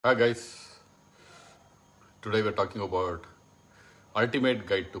Hi guys, today we're talking about ultimate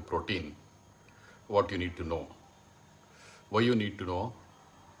guide to protein, what you need to know, why you need to know,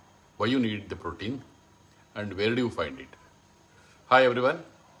 why you need the protein and where do you find it. Hi everyone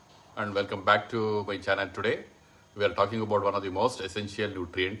and welcome back to my channel. Today we are talking about one of the most essential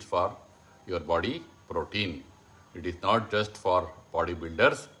nutrients for your body, protein. It is not just for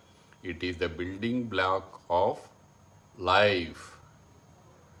bodybuilders, it is the building block of life.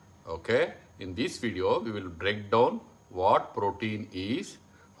 Okay, in this video we will break down what protein is,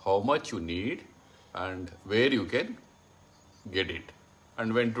 how much you need and where you can get it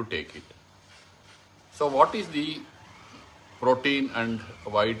and when to take it. So what is the protein and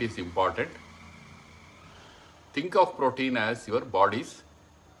why it is important? Think of protein as your body's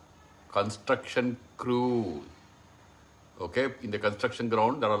construction crew. Okay, in the construction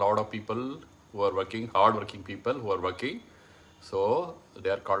ground there are a lot of people who are working, hard working people who are working, so they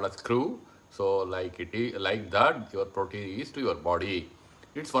are called as crew. So like that your protein is to your body.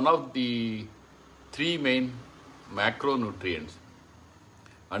 It's one of the three main macronutrients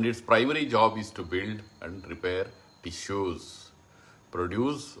and its primary job is to build and repair tissues,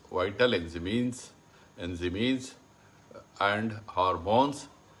 produce vital enzymes and hormones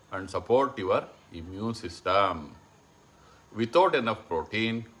and support your immune system. Without enough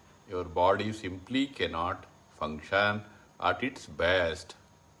protein, your body simply cannot function at its best.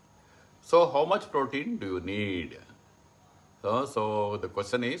 So how much protein do you need? So the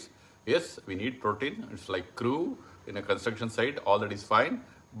question is, yes, we need protein. It's like crew in a construction site, all that is fine.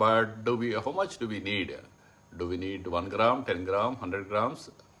 But how much do we need? Do we need 1 gram, 10 gram, 100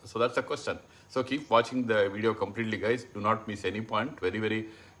 grams? So that's the question. So keep watching the video completely, guys. Do not miss any point. Very, very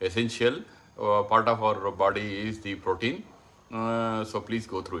essential part of our body is the protein. So please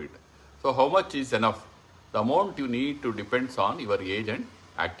go through it. So how much is enough? The amount you need to depends on your age and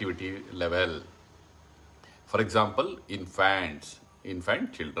activity level. For example, infant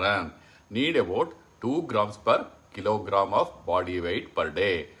children need about 2 grams per kilogram of body weight per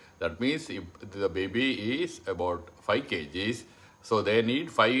day. That means if the baby is about 5 kgs, so they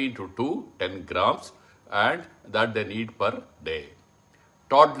need 5 into 2, 10 grams and that they need per day.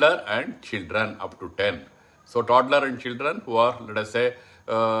 Toddler and children up to 10. So toddler and children who are, let us say,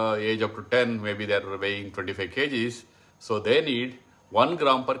 age up to 10, maybe they are weighing 25 kgs. So they need 1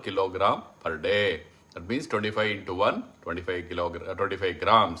 gram per kilogram per day. That means 25 into 1, 25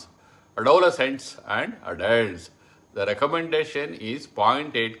 grams. Adolescents and adults, the recommendation is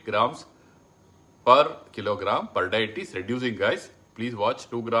 0.8 grams per kilogram per day. It is reducing, guys. Please watch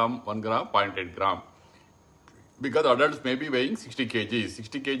 2 gram, 1 gram, 0.8 gram. Because adults may be weighing 60 kg.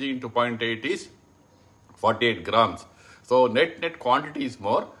 60 kg into 0.8 is 48 grams. So net quantity is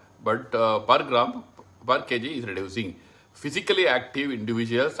more, but per gram, per kg is reducing. Physically active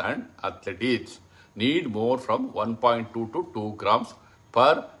individuals and athletes need more from 1.2 to 2 grams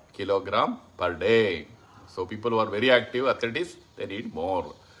per kilogram per day. So people who are very active athletes, they need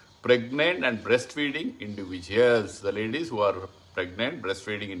more. Pregnant and breastfeeding individuals, the ladies who are pregnant,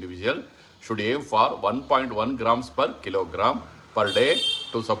 breastfeeding individual should aim for 1.1 grams per kilogram per day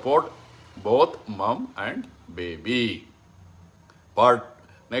to support both mom and baby. But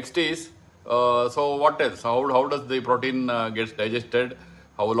next is, so what else? How does the protein gets digested?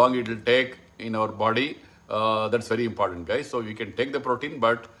 How long it will take in our body? That's very important, guys. So we can take the protein,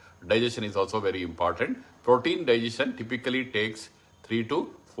 but digestion is also very important. Protein digestion typically takes 3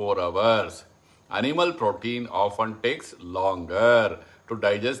 to 4 hours. Animal protein often takes longer to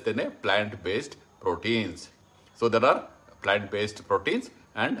digest than a plant-based proteins. So there are plant-based proteins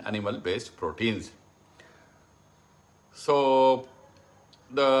and animal-based proteins. So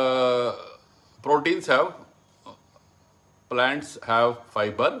the proteins have, plants have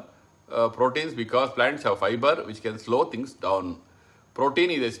fiber. Proteins because plants have fiber which can slow things down.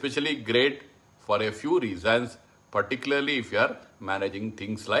 Protein is especially great for a few reasons, particularly if you are managing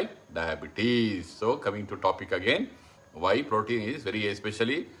things like diabetes. So coming to topic again, why protein is very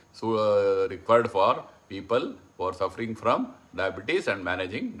especially required for people who are suffering from diabetes and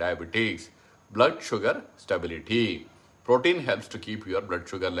managing diabetics. Blood sugar stability. Protein helps to keep your blood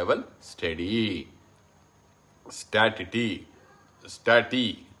sugar level steady. Satiety.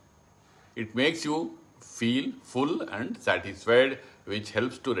 It makes you feel full and satisfied, which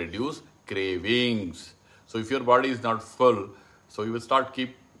helps to reduce cravings. So if your body is not full, so you will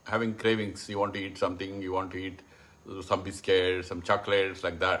keep having cravings. You want to eat something, you want to eat some biscuits, some chocolates,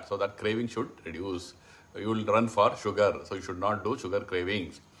 like that. So that craving should reduce. You will run for sugar, so you should not do sugar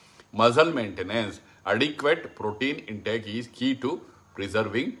cravings. Muscle maintenance. Adequate protein intake is key to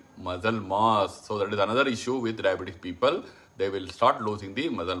preserving muscle mass. So that is another issue with diabetic people. they will start losing the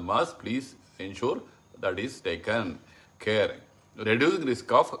muscle mass. Please ensure that is taken care. Reducing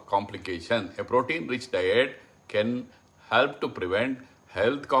risk of complication. A protein-rich diet can help to prevent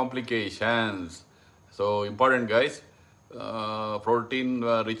health complications. So important, guys.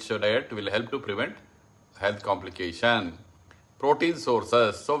 Protein-rich diet will help to prevent health complication. Protein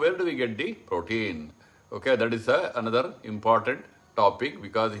sources. So where do we get the protein? Okay, that is another important topic,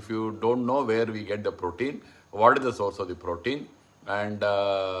 because if you don't know where we get the protein, what is the source of the protein, and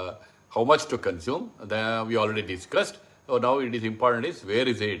how much to consume, then we already discussed. So now it is important is where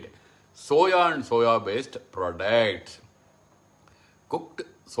is it? Soya and soya based products. Cooked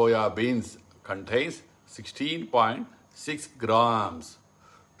soya beans contains 16.6 grams.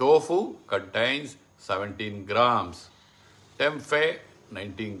 Tofu contains 17 grams. Tempeh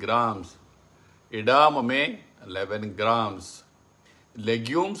 19 grams. Edamame 11 grams.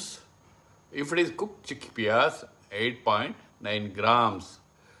 Legumes, if it is cooked chickpeas, 8.9 grams.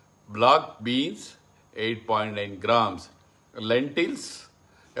 Black beans 8.9 grams. Lentils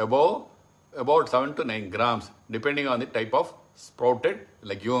about 7 to 9 grams, depending on the type of sprouted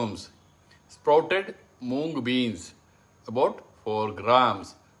legumes. Sprouted mung beans about 4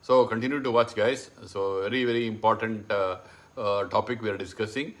 grams. So continue to watch, guys. So very important topic we are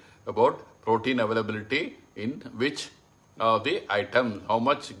discussing about protein availability in which the item, how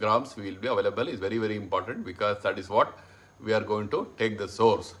much grams will be available is very important, because that is what we are going to take the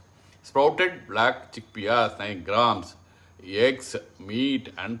source. Sprouted black chickpeas 9 grams. Eggs,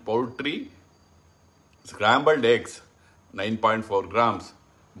 meat and poultry, scrambled eggs 9.4 grams.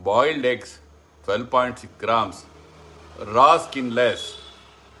 Boiled eggs 12.6 grams. Raw skinless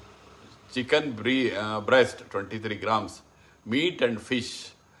chicken breast 23 grams. Meat and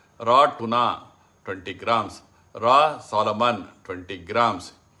fish, raw tuna 20 grams. Raw salmon 20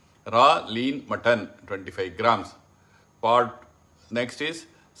 grams. Raw lean mutton 25 grams. Next is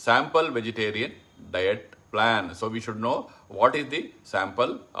sample vegetarian diet plan. So we should know what is the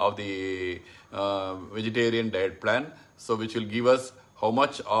sample of the vegetarian diet plan, so which will give us how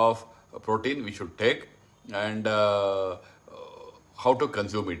much of protein we should take and how to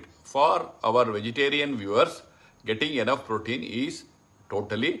consume it. For our vegetarian viewers, getting enough protein is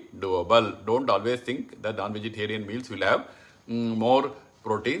totally doable. Don't always think that non-vegetarian meals will have more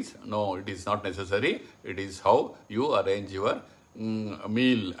proteins. No, it is not necessary. It is how you arrange your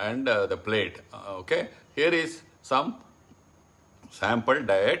meal and the plate. Okay, here is some sample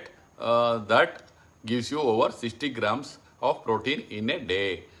diet that gives you over 60 grams of protein in a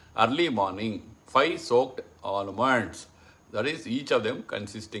day. Early morning, 5 soaked almonds, that is each of them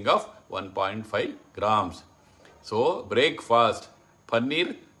consisting of 1.5 grams. So breakfast,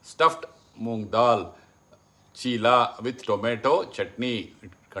 paneer stuffed moong dal, chila with tomato chutney,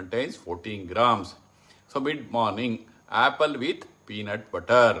 it contains 14 grams. So mid-morning, apple with peanut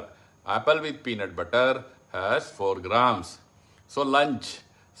butter. Apple with peanut butter has 4 grams. So lunch,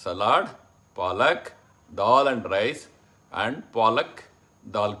 salad, palak, dal and rice and palak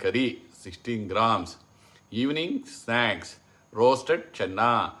dal curry, 16 grams. Evening snacks, roasted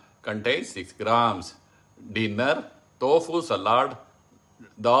chana contains 6 grams. Dinner, tofu salad,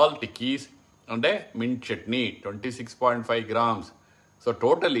 dal tikkis and a mint chutney, 26.5 grams. So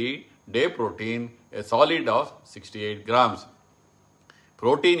totally day protein, a solid of 68 grams.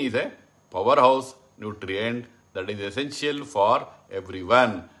 Protein is a powerhouse nutrient that is essential for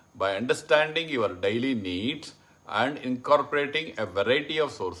everyone. By understanding your daily needs and incorporating a variety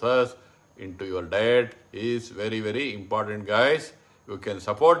of sources into your diet is very important, guys. You can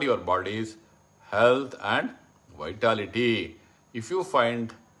support your body's health and vitality. If you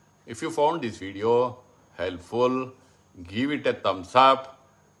found this video helpful, give it a thumbs up,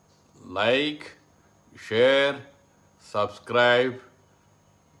 like, share, subscribe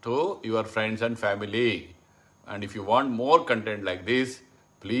to your friends and family. And if you want more content like this,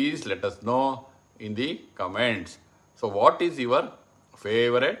 please let us know in the comments. So what is your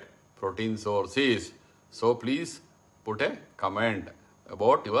favorite protein sources? So please put a comment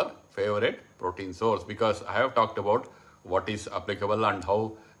about your favorite protein source, because I have talked about what is applicable and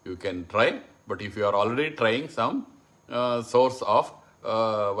how you can try. But if you are already trying some source of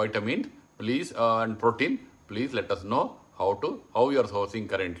vitamin, please and protein, please let us know how you are sourcing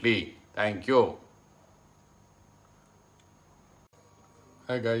currently. Thank you.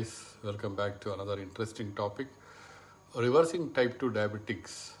 Hi guys, welcome back to another interesting topic. Reversing type 2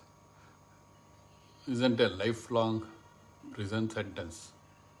 diabetics isn't a lifelong prison sentence.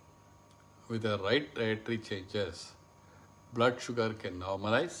 With the right dietary changes, blood sugar can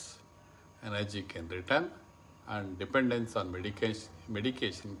normalize, energy can return, and dependence on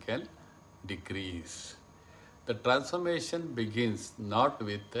medication can decrease. The transformation begins not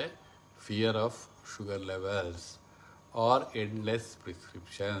with a fear of sugar levels or endless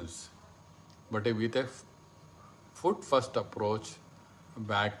prescriptions, but with a food first approach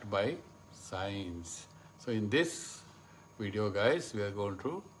backed by science. So in this video guys, we are going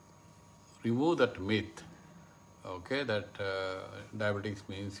to remove that myth, okay, that diabetics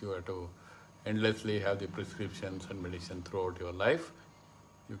means you have to endlessly have the prescriptions and medicine throughout your life.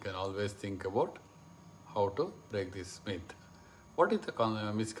 You can always think about how to break this myth. What is the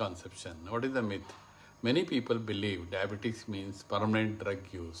misconception? What is the myth? Many people believe diabetes means permanent drug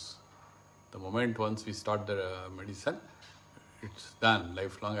use. The moment once we start the medicine, it's done.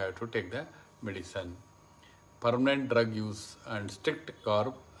 Lifelong I have to take the medicine. Permanent drug use and strict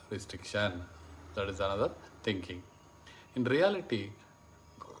carb restriction. That is another thinking. In reality,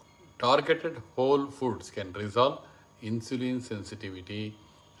 targeted whole foods can resolve insulin sensitivity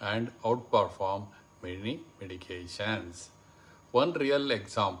and outperform many medications. One real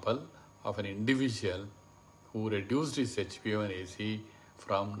example of an individual who reduced his HbA1c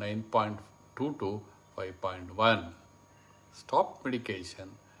from 9.2 to 5.1, stopped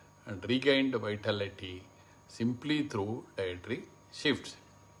medication and regained vitality simply through dietary shifts.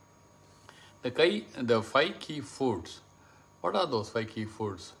 The 5 key foods. What are those 5 key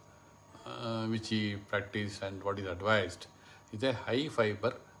foods which he practiced and what is advised? Is a high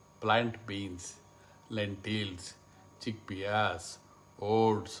fiber plant beans, lentils, chickpeas,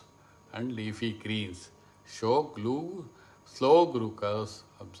 oats, and leafy greens show slow glucose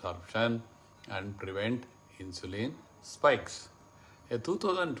absorption and prevent insulin spikes. A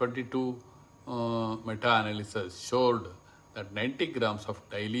 2022 meta-analysis showed that 90 grams of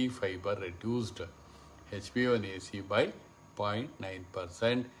daily fiber reduced HbA1c by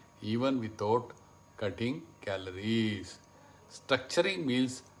 0.9% even without cutting calories. Structuring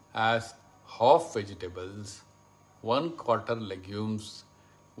meals as half vegetables, 1/4 legumes,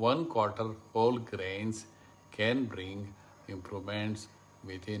 1/4 whole grains can bring improvements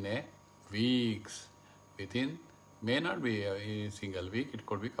within a weeks. May not be a single week, it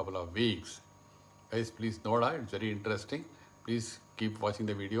could be a couple of weeks. Guys, please note that it's very interesting. Please keep watching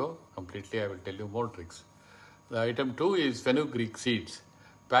the video completely. I will tell you more tricks. The item 2 is fenugreek seeds,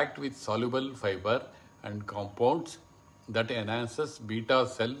 packed with soluble fiber and compounds that enhances beta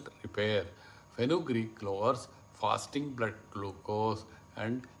cell repair. Fenugreek lowers fasting blood glucose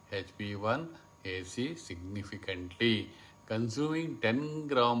and HbA1c significantly. Consuming 10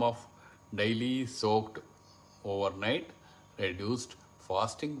 gram of daily soaked overnight reduced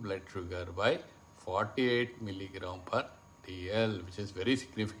fasting blood sugar by 48 milligram per dl, which is very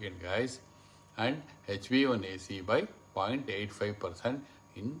significant guys, and HbA1c by 0.85%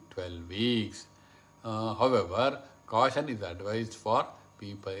 in 12 weeks. However, caution is advised for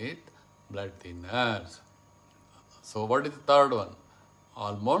people with blood thinners. So what is the third one?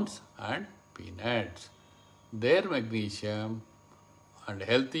 Almonds and peanuts. Their magnesium and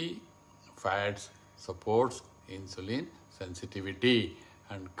healthy fats supports insulin sensitivity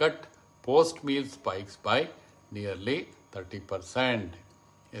and cut post-meal spikes by nearly 30%.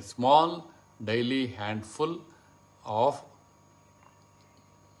 A small daily handful of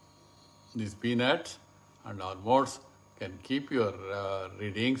these peanuts and almonds can keep your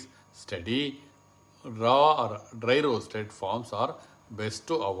readings steady. Raw or dry roasted forms are best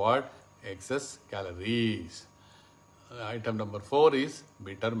to avoid excess calories. Item number 4 is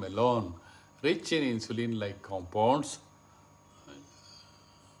bitter melon. Rich in insulin-like compounds,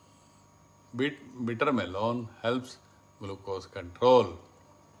 bitter melon helps glucose control.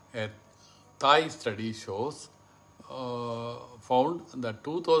 A Thai study found that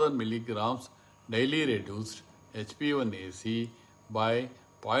 2000 milligrams daily reduced HbA1c by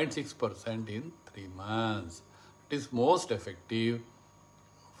 0.6% in 3 months. It is most effective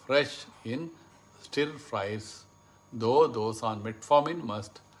fresh in stir fries, though those on metformin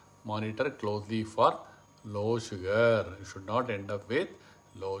must monitor closely for low sugar. You should not end up with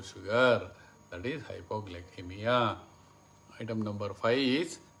low sugar, that is hypoglycemia. Item number 5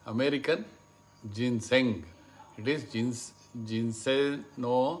 is American ginseng. It is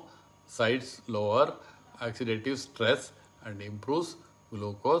ginsenosides lower oxidative stress and improves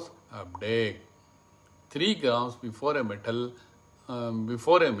glucose uptake. 3 grams before a meal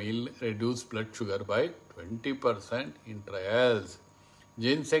reduce blood sugar by 20% in trials.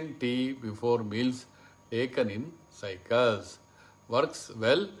 Ginseng tea before meals taken in cycles works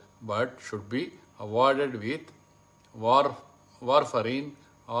well but should be avoided with warfarin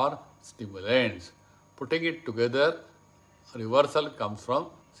or stimulants. Putting it together, reversal comes from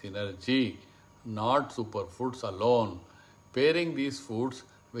synergy, not superfoods alone. Pairing these foods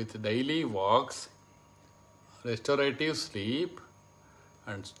with daily walks, Restorative sleep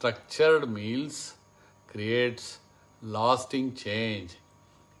and structured meals creates lasting change.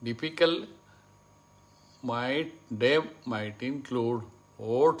 Typical day might include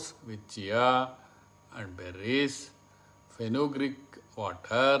oats with chia and berries, fenugreek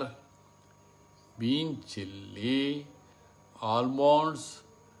water, bean chili, almonds,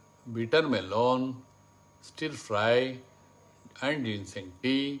 bitter melon, stir fry, and ginseng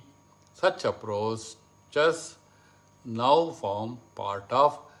tea. Such approaches now form part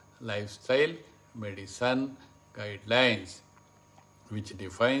of lifestyle medicine guidelines, which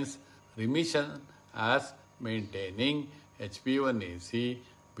defines remission as maintaining HbA1c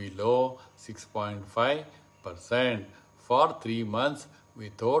below 6.5% for 3 months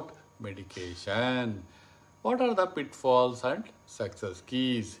without medication. What are the pitfalls and success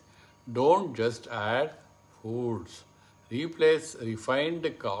keys? Don't just add foods. Replace refined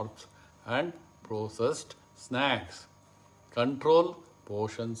carbs and processed snacks. Control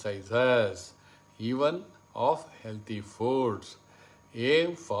portion sizes, even of healthy foods.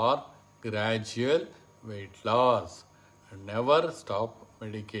 Aim for gradual weight loss. And never stop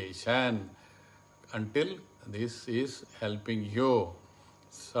medication until this is helping you.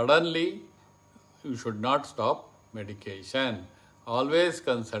 Suddenly, you should not stop medication. Always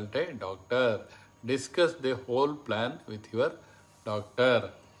consult a doctor. Discuss the whole plan with your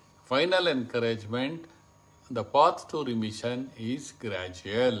doctor. Final encouragement: the path to remission is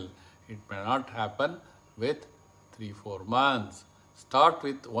gradual. It may not happen with 3-4 months. Start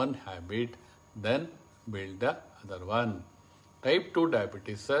with one habit, then build the other one. Type 2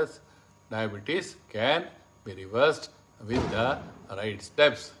 diabetes can be reversed with the right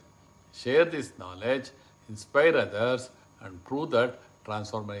steps. Share this knowledge, inspire others, and prove that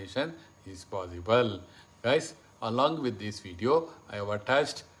transformation is possible. Guys, along with this video, I have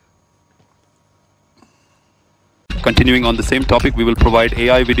attached. Continuing on the same topic, we will provide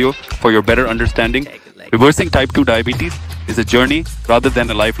AI video for your better understanding. Reversing type 2 diabetes is a journey rather than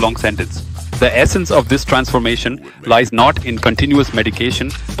a lifelong sentence. The essence of this transformation lies not in continuous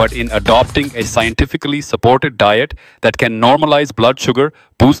medication, but in adopting a scientifically supported diet that can normalize blood sugar,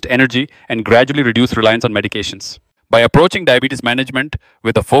 boost energy, and gradually reduce reliance on medications. By approaching diabetes management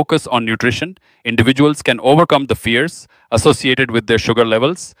with a focus on nutrition, individuals can overcome the fears associated with their sugar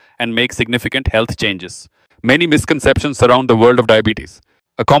levels and make significant health changes. Many misconceptions surround the world of diabetes.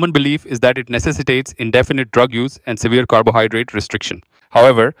 A common belief is that it necessitates indefinite drug use and severe carbohydrate restriction.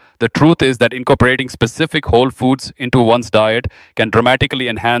 However, the truth is that incorporating specific whole foods into one's diet can dramatically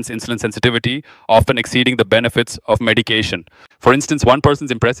enhance insulin sensitivity, often exceeding the benefits of medication. For instance, one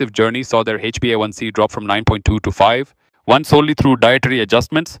person's impressive journey saw their HbA1c drop from 9.2 to 5, one solely through dietary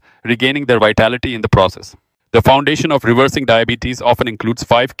adjustments, regaining their vitality in the process. The foundation of reversing diabetes often includes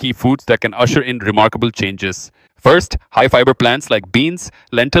 5 key foods that can usher in remarkable changes. First, high-fiber plants like beans,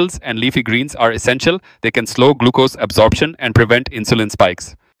 lentils, and leafy greens are essential. They can slow glucose absorption and prevent insulin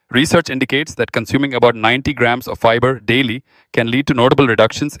spikes. Research indicates that consuming about 90 grams of fiber daily can lead to notable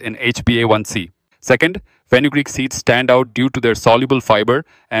reductions in HbA1c. Second, fenugreek seeds stand out due to their soluble fiber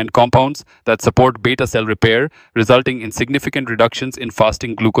and compounds that support beta cell repair, resulting in significant reductions in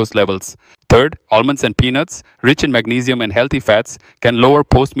fasting glucose levels. Third, almonds and peanuts, rich in magnesium and healthy fats, can lower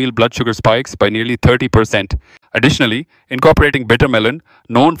post-meal blood sugar spikes by nearly 30%. Additionally, incorporating bitter melon,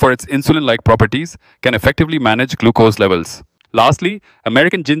 known for its insulin-like properties, can effectively manage glucose levels. Lastly,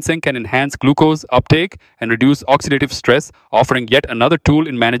 American ginseng can enhance glucose uptake and reduce oxidative stress, offering yet another tool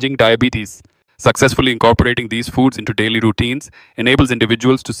in managing diabetes. Successfully incorporating these foods into daily routines enables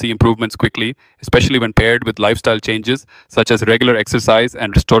individuals to see improvements quickly, especially when paired with lifestyle changes such as regular exercise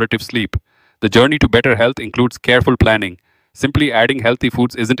and restorative sleep. The journey to better health includes careful planning. Simply adding healthy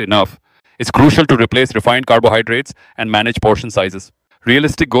foods isn't enough. It's crucial to replace refined carbohydrates and manage portion sizes.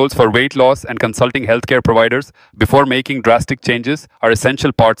 Realistic goals for weight loss and consulting healthcare providers before making drastic changes are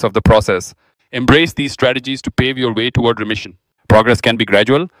essential parts of the process. Embrace these strategies to pave your way toward remission. Progress can be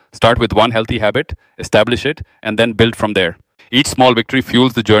gradual. Start with one healthy habit, establish it, and then build from there. Each small victory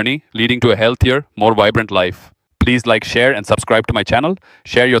fuels the journey, leading to a healthier, more vibrant life. Please like, share, and subscribe to my channel.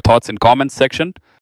 Share your thoughts in comments section.